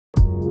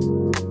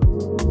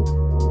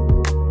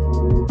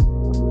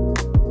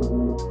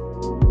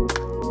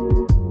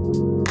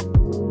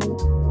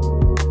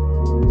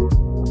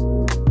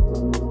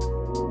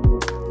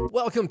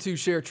Welcome to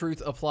Share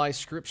Truth, Apply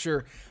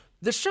Scripture,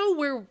 the show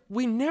where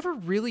we never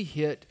really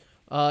hit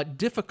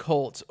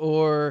difficult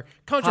or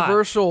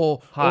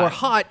controversial or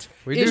hot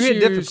We issues. do hit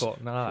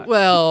difficult, not hot.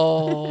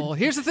 Well,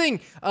 here's the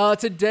thing.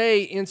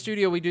 Today in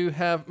studio we do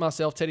have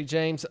myself, Teddy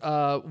James,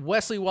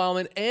 Wesley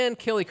Wildman, and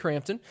Kelly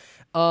Crampton.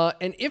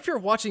 And if you're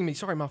watching me,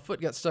 sorry, my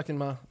foot got stuck in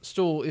my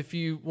stool. If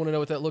you want to know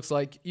what that looks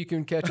like, you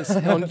can catch us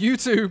on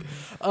YouTube,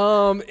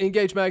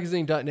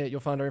 engagemagazine.net. You'll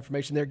find our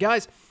information there.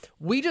 Guys,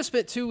 we just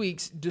spent 2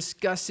 weeks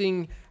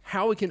discussing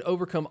how we can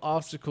overcome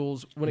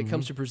obstacles when it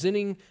comes to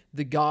presenting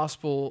the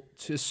gospel,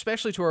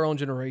 especially to our own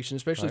generation,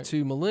 especially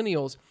to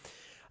millennials.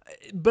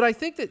 But I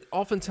think that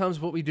oftentimes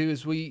what we do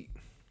is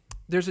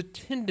there's a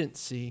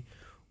tendency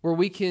where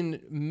we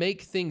can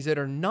make things that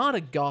are not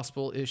a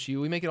gospel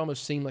issue, we make it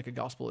almost seem like a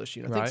gospel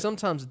issue. And I think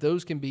sometimes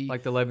those can be...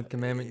 Like the 11th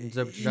commandment? Is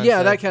that what you're trying yeah,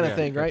 to say? that kind of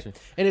thing, right? Gotcha.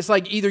 And it's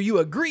like either you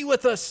agree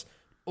with us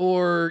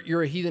or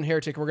you're a heathen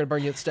heretic and we're going to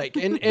burn you at the stake.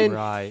 And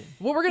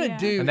what we're going to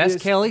do and that's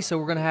is... Kelly, so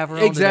we're going to have her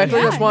on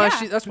Exactly.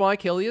 today. That's why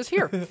Kelly is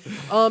here.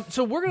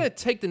 So we're going to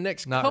take the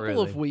next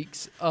couple of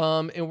weeks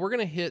and we're going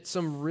to hit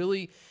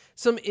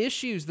some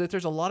issues that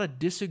there's a lot of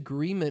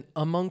disagreement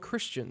among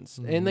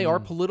Christians, and they are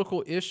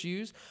political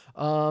issues.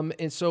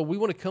 And so we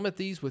want to come at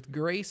these with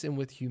grace and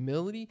with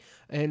humility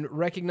and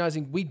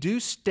recognizing we do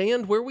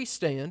stand where we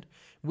stand.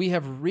 We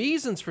have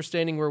reasons for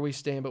standing where we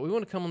stand, but we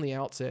want to come on the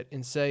outset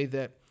and say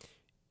that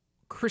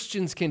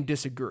Christians can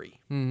disagree,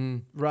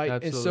 right?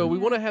 Absolutely. And so we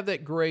want to have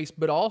that grace,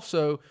 but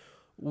also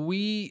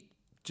we,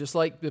 just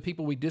like the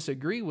people we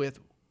disagree with,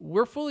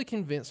 we're fully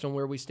convinced on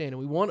where we stand, and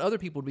we want other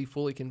people to be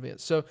fully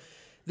convinced. So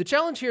the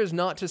challenge here is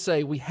not to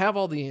say we have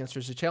all the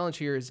answers. The challenge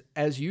here is,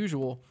 as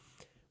usual,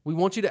 we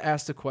want you to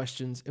ask the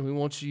questions, and we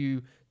want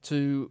you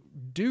to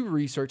do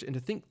research and to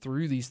think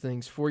through these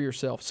things for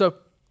yourself. So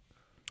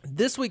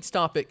this week's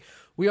topic,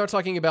 we are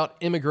talking about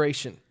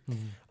immigration.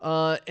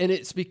 And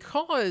it's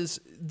because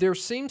there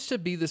seems to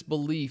be this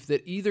belief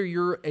that either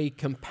you're a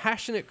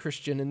compassionate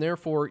Christian and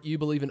therefore you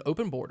believe in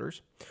open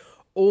borders,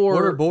 or...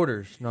 What are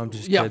borders? No, I'm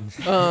just kidding.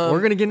 We're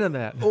going to get into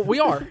that. We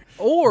are.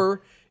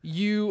 Or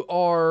you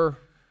are...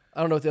 I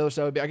don't know what the other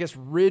side would be. I guess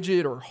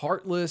rigid or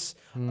heartless,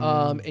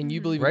 and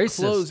you believe in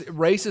closed,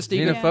 racist,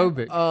 even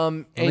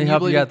xenophobic. And you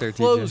believe in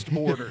closed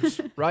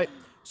borders, right?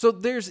 So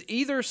there's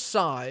either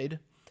side,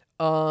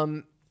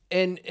 and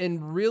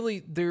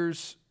really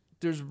there's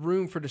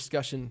room for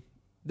discussion.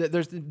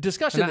 There's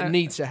discussion that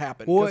needs to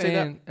happen. Well,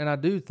 and I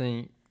do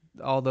think,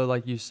 although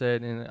like you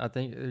said, and I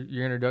think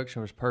your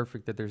introduction was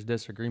perfect, that there's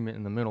disagreement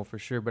in the middle for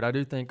sure. But I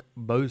do think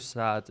both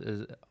sides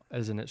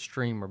as an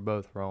extreme are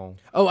both wrong.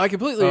 Oh, I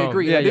completely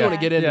agree. I do want to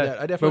get into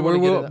that. I definitely want to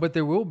get into that. But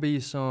there will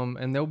be some,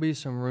 and there'll be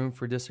some room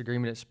for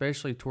disagreement,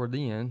 especially toward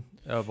the end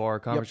of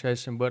our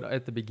conversation. But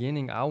at the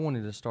beginning, I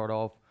wanted to start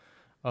off,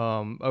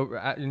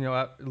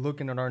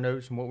 looking at our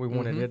notes and what we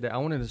wanted to hit there, I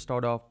wanted to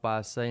start off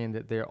by saying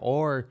that there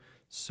are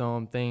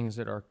some things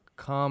that are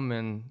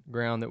common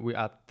ground that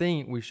I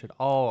think we should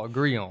all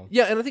agree on.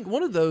 Yeah, and I think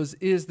one of those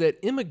is that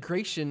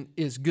immigration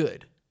is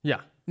good.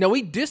 Yeah. Now,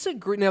 we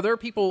disagree. Now, there are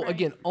people,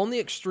 again, on the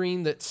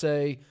extreme that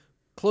say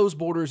closed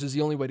borders is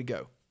the only way to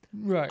go.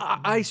 Right.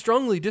 I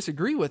strongly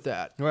disagree with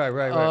that. Right.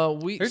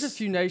 There's a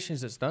few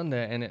nations that's done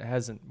that, and it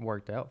hasn't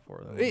worked out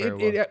for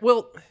them.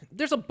 Well,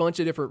 there's a bunch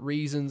of different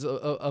reasons,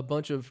 a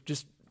bunch of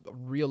just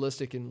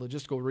realistic and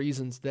logistical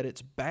reasons that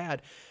it's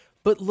bad.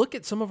 But look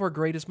at some of our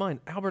greatest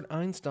minds. Albert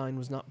Einstein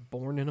was not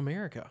born in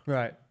America.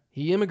 Right.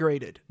 He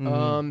immigrated. We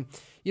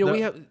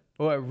have...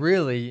 Well,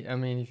 really, I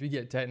mean, if you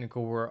get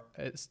technical,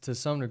 to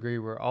some degree,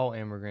 we're all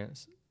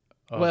immigrants.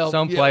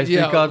 Someplace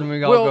because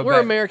we all go back. We're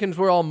Americans.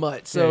 We're all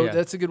mutt. So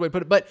that's a good way to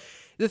put it. But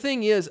the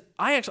thing is,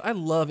 I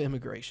love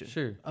immigration.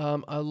 Sure.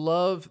 I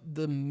love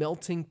the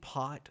melting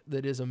pot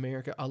that is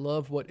America. I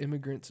love what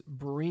immigrants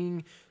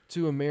bring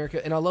to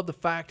America, and I love the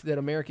fact that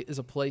America is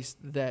a place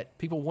that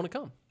people want to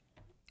come.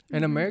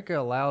 And America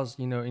allows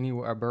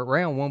anywhere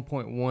around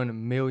 1.1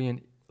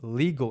 million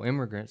legal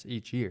immigrants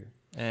each year.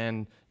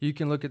 And you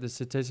can look at the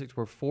statistics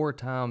where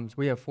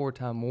we have 4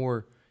 times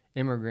more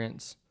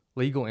immigrants,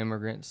 legal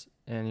immigrants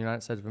in the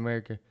United States of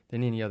America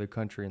than any other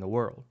country in the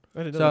world.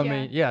 I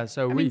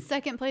mean,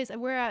 second place,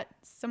 we're at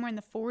somewhere in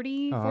the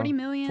 40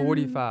 million.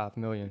 45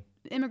 million.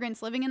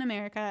 Immigrants living in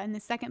America, and the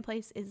second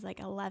place is like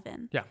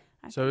 11. Yeah.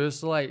 So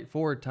it's like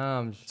 4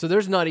 times. So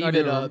there's not even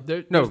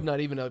there's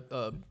not even a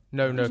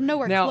no. There's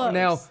nowhere close.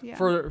 Now,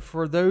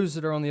 for those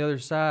that are on the other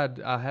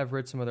side, I have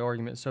read some other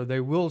arguments. So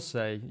they will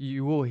say,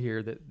 you will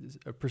hear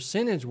that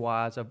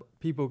percentage-wise of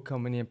people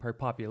coming in per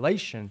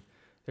population,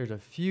 there's a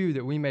few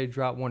that we may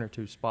drop 1 or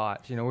 2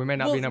 spots. We may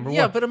not be number one.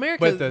 Yeah, but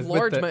America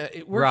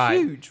we're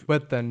huge.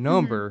 But the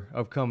number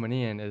of coming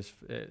in is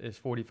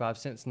 45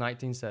 since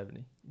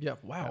 1970. Yeah.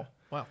 Wow.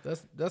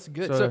 That's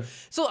good.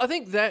 So I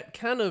think that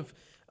kind of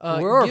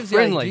gives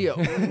friendly. the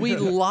idea. We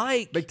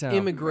like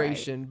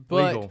immigration,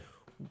 but legal.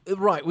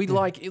 We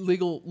like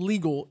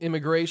legal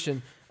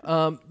immigration.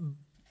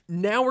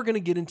 now we're going to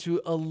get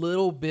into a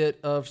little bit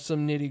of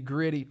some nitty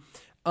gritty.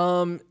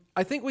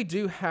 I think we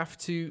do have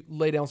to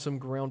lay down some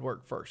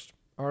groundwork first.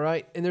 All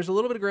right. And there's a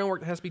little bit of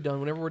groundwork that has to be done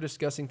whenever we're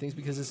discussing things,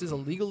 because this is a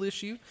legal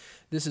issue.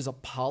 This is a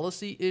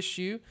policy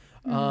issue.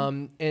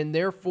 And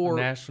therefore,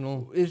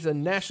 it's a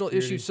national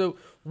issue. So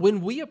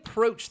when we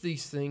approach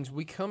these things,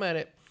 we come at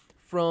it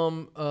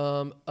from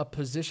a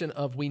position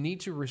of we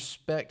need to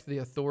respect the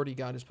authority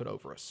God has put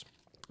over us.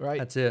 Right.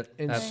 That's it.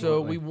 And Absolutely.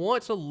 so we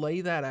want to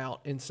lay that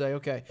out and say,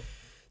 okay,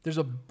 there's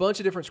a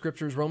bunch of different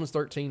scriptures. Romans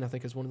 13, I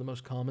think, is one of the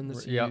most common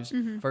that's used.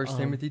 1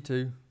 Timothy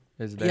 2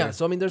 is there. Yeah,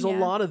 so I mean, there's a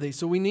lot of these.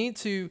 So we need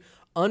to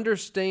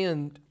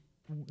understand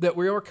that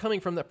we are coming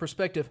from that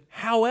perspective.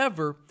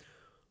 However,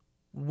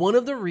 one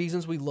of the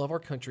reasons we love our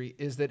country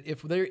is that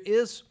if there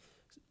is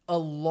a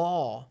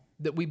law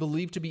that we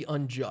believe to be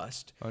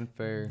unjust,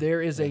 unfair, there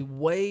is a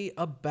way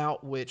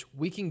about which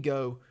we can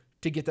go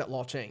to get that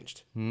law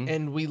changed.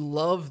 And we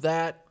love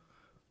that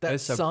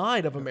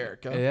side of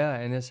America. Yeah,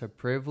 and it's a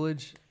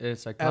privilege.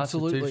 It's a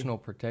constitutional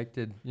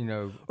protected,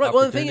 Right.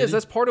 Well, the thing is,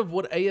 that's part of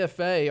what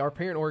AFA, our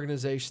parent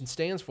organization,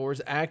 stands for,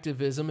 is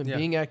activism and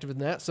being active in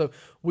that. So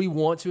we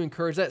want to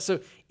encourage that. So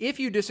if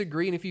you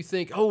disagree and if you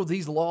think, oh,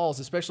 these laws,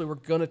 especially we're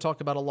going to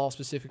talk about a law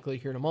specifically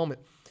here in a moment,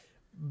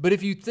 but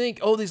if you think,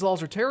 oh, these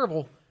laws are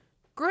terrible,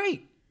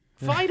 great.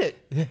 Fight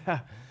it.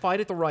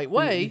 Fight it the right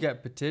way. You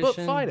got petition. But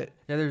fight it.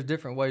 Yeah, there's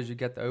different ways. You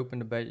got the open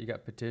debate. You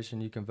got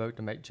petition. You can vote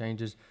to make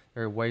changes.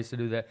 There are ways to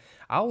do that.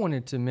 I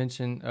wanted to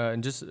mention,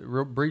 and just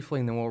real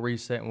briefly, and then we'll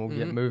reset and we'll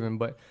get moving,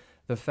 but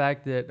the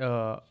fact that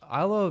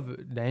I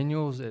love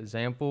Daniel's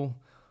example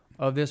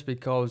of this,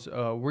 because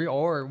we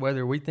are,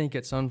 whether we think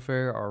it's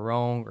unfair or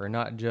wrong or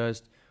not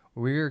just,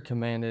 we're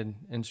commanded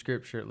in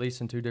Scripture, at least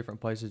in two different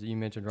places that you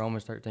mentioned,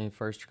 Romans 13,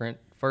 1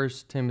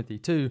 Timothy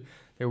 2,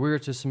 that we're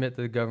to submit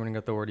to the governing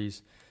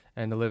authorities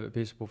and to live at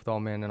peaceable with all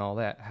men and all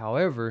that.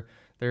 However,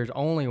 there's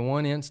only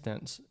one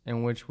instance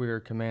in which we are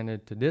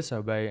commanded to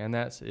disobey, and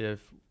that's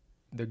if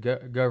the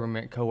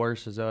government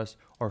coerces us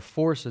or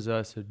forces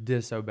us to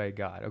disobey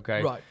God,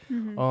 okay? Right.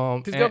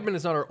 Because government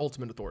is not our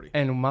ultimate authority.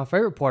 And my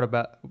favorite part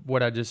about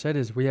what I just said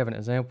is we have an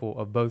example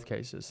of both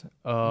cases,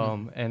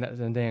 and that's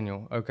in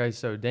Daniel. Okay,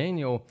 so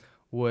Daniel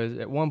was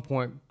at one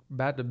point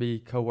about to be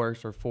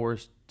coerced or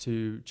forced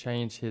to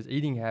change his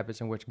eating habits,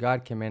 in which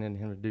God commanded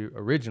him to do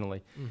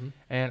originally.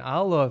 And I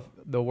love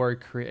the word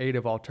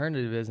creative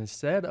alternative is,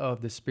 instead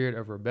of the spirit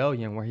of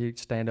rebellion where he'd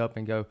stand up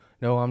and go,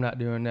 no, I'm not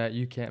doing that,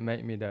 you can't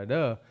make me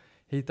da-da.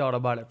 He thought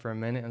about it for a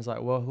minute and was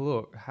like, well,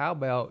 look, how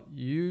about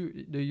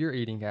you do your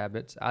eating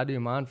habits, I do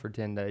mine for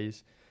 10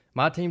 days.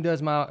 My team does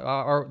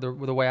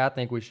the way I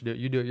think we should do it.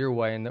 You do it your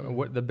way, and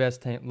the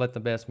best team, let the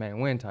best man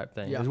win type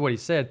thing is what he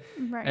said.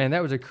 Right. And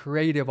that was a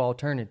creative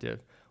alternative.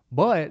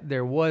 But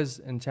there was,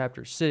 in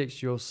chapter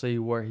 6, you'll see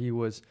where he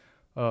was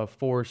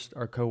forced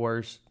or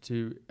coerced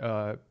to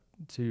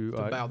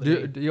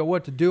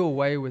do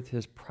away with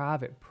his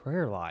private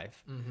prayer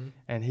life.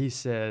 And he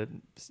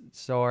said,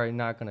 sorry,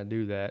 not going to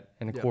do that.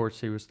 And of course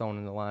he was thrown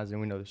in the lines,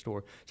 and we know the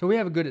story. So we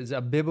have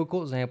a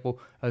biblical example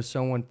of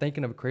someone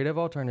thinking of a creative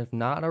alternative,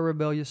 not a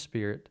rebellious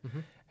spirit.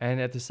 And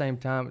at the same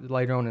time,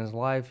 later on in his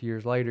life,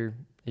 years later,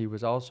 he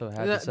was also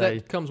had to say...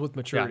 That comes with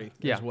maturity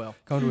as well.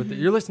 Comes with it.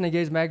 You're listening to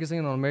Gaze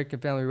Magazine on American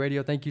Family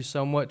Radio. Thank you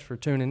so much for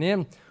tuning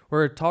in.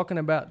 We're talking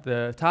about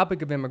the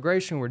topic of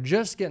immigration. We're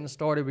just getting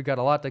started. We got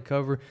a lot to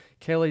cover.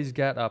 Kelly's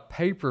got a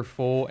paper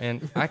full,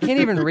 and I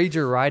can't even read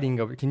your writing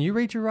over. Can you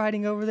read your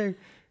writing over there?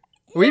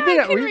 I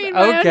can read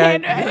my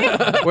own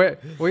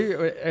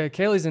handwriting.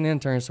 Kelly's an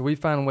intern, so we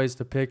find ways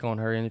to pick on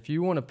her. And if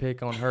you want to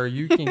pick on her,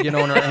 you can get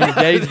on her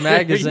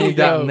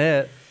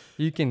EngageMagazine.net.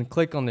 You can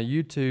click on the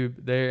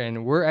YouTube there,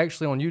 and we're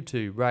actually on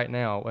YouTube right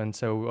now, and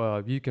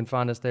so you can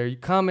find us there. You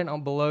comment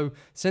on below,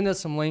 send us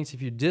some links.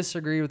 If you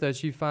disagree with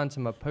us, you find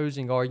some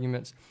opposing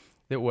arguments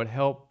that would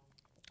help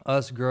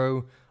us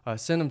grow,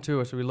 send them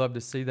to us. We'd love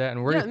to see that.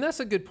 And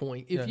that's a good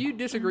point. If you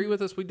disagree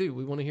with us, we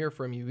want to hear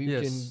from you.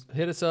 You can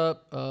hit us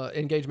up,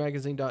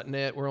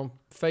 EngageMagazine.net. We're on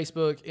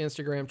Facebook,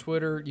 Instagram,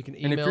 Twitter. You can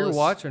email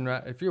us. And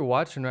if you're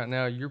watching right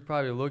now, you're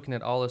probably looking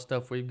at all the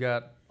stuff we've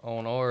got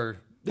on our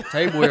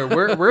table here.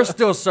 We're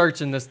still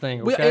searching this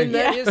thing, okay? And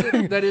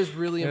that is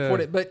really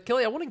important. But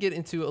Kelly, I want to get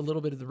into a little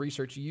bit of the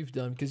research you've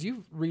done, because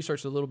you've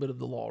researched a little bit of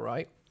the law,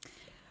 right?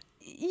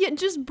 Yeah,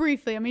 just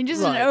briefly. I mean,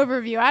 just an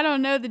overview. I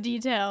don't know the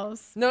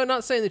details. No,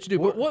 not saying that you do.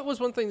 But what was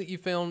one thing that you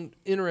found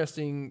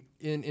interesting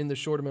in the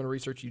short amount of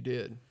research you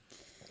did?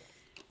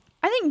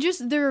 I think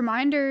just the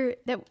reminder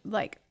that,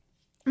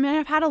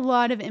 I've had a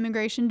lot of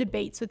immigration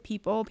debates with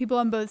people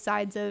on both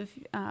sides of,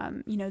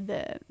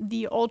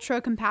 the ultra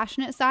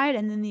compassionate side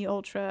and then the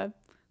ultra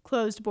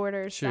closed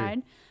borders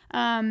side.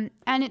 And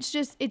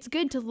it's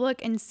good to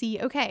look and see,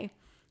 okay,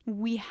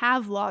 we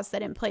have laws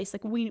set in place.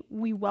 Like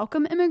we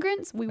welcome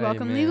immigrants, we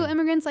welcome legal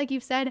immigrants, like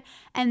you've said,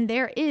 and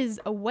there is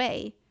a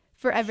way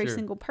for every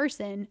single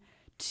person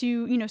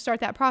to, start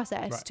that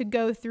process, to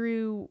go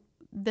through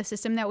the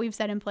system that we've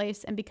set in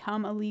place and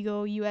become a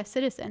legal U.S.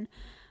 citizen.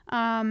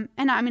 And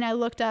I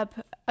looked up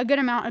a good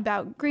amount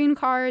about green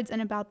cards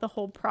and about the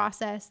whole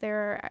process. There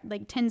are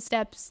like 10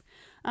 steps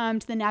to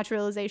the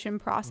naturalization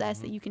process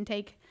that you can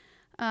take.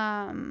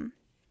 And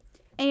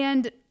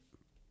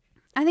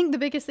I think the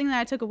biggest thing that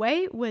I took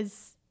away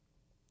was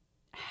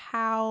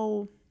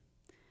how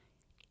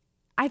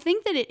I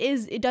think that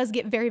it does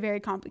get very, very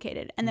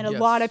complicated, and that a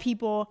lot of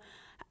people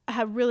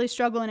have really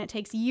struggled, and it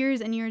takes years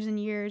and years and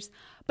years.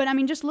 But I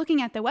mean, just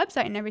looking at the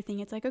website and everything,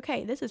 it's like,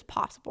 okay, this is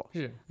possible.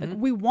 Yeah. Like,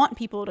 we want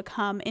people to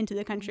come into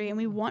the country, and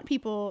we want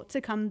people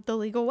to come the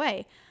legal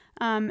way.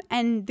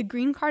 And the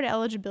green card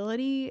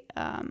eligibility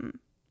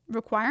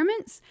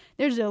requirements,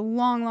 there's a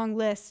long, long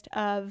list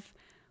of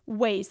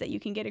ways that you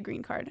can get a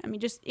green card. I mean,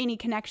 just any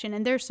connection.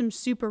 And there's some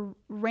super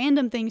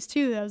random things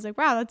too that I was like,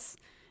 wow, that's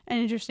an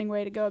interesting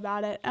way to go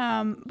about it.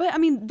 But I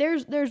mean,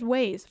 there's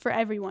ways for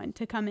everyone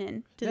to come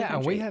in to the country.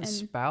 And we have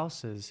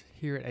spouses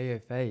here at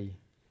AFA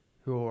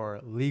who are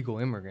legal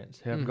immigrants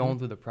who have gone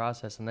through the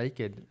process, and they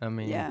could,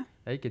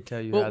 they could tell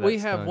you how that's we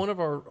have done.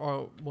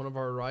 one of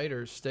our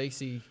writers,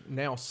 Stacy,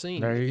 now seen,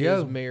 There you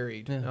is go.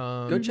 married.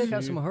 Yeah. Go check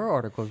out some of her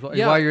articles while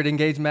Yeah. you're at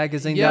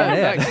EngageMagazine.net. Yeah,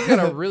 in fact, she's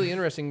got a really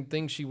interesting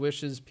thing she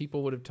wishes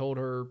people would have told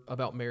her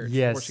about marriage before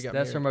Yes, she got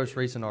that's married. her most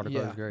recent article.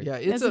 Yeah, It's great.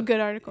 yeah, That's a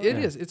good article. It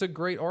is. It's a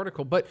great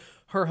article. But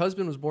her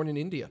husband was born in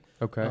India.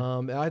 Okay.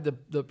 I had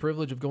the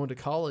privilege of going to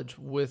college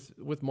with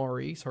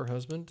Maurice, her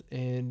husband,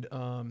 and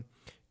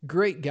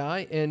great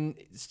guy, and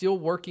still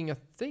working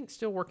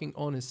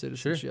on his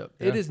citizenship.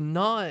 Yeah. It is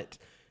not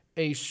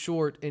a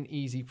short and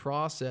easy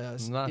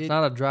process. It's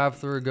not a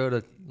drive-through, go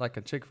to like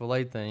a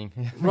Chick-fil-A thing.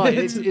 Right.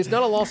 It's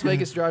not a Las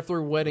Vegas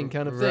drive-through wedding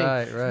kind of thing.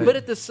 Right. But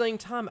at the same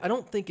time, I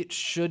don't think it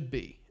should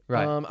be.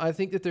 Right. I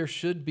think that there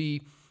should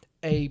be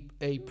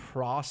a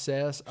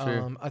process.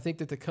 Sure. I think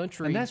that the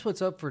country, And that's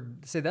what's up for.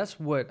 See, that's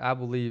what I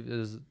believe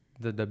is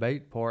the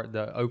debate part,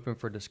 the open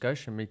for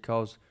discussion,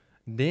 because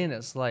then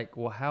it's like,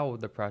 well, how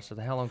would the process?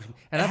 How long?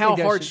 And I How think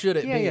that hard should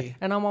it be? Yeah.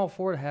 And I'm all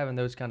for having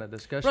those kind of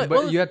discussions, Right, but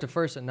well, you have to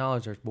first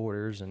acknowledge there's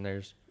borders and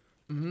there's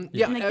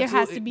yeah, Like, there has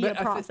absolutely. to be But a I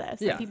thi-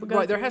 process yeah, that people go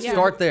right, there through. has to Yeah.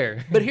 start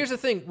there. But here's the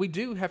thing: we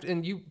do have to,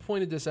 and you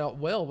pointed this out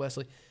well,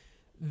 Wesley.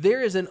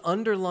 There is an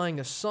underlying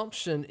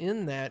assumption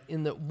in that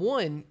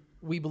one,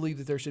 we believe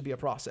that there should be a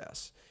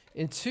process,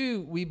 and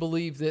two, we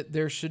believe that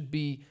there should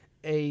be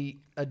a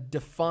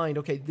defined.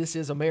 Okay, this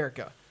is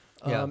America.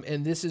 Yeah.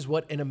 And this is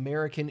what an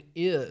American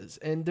is.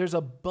 And there's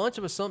a bunch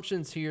of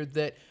assumptions here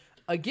that,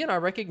 again, I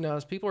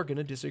recognize people are going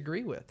to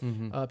disagree with.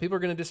 People are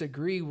going to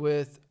disagree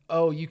with,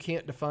 oh, you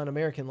can't define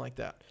American like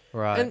that.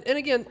 Right. And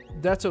again,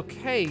 that's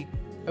okay.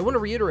 I want to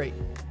reiterate,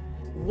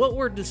 what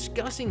we're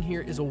discussing here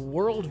is a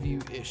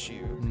worldview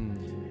issue.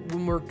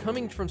 When we're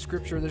coming from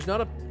Scripture, there's not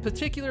a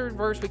particular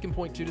verse we can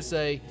point to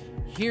say,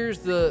 here's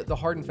the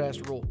hard and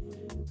fast rule.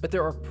 But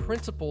there are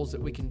principles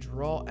that we can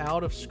draw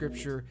out of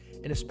Scripture,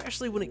 and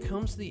especially when it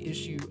comes to the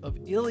issue of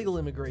illegal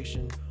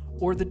immigration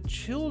or the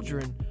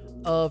children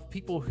of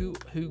people who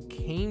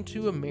came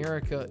to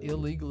America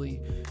illegally,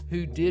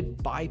 who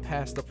did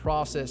bypass the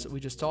process that we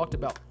just talked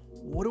about.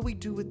 What do we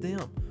do with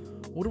them?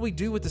 What do we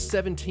do with the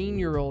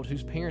 17-year-old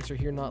whose parents are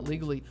here not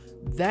legally?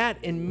 That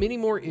and many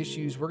more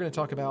issues we're going to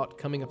talk about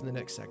coming up in the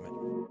next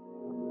segment.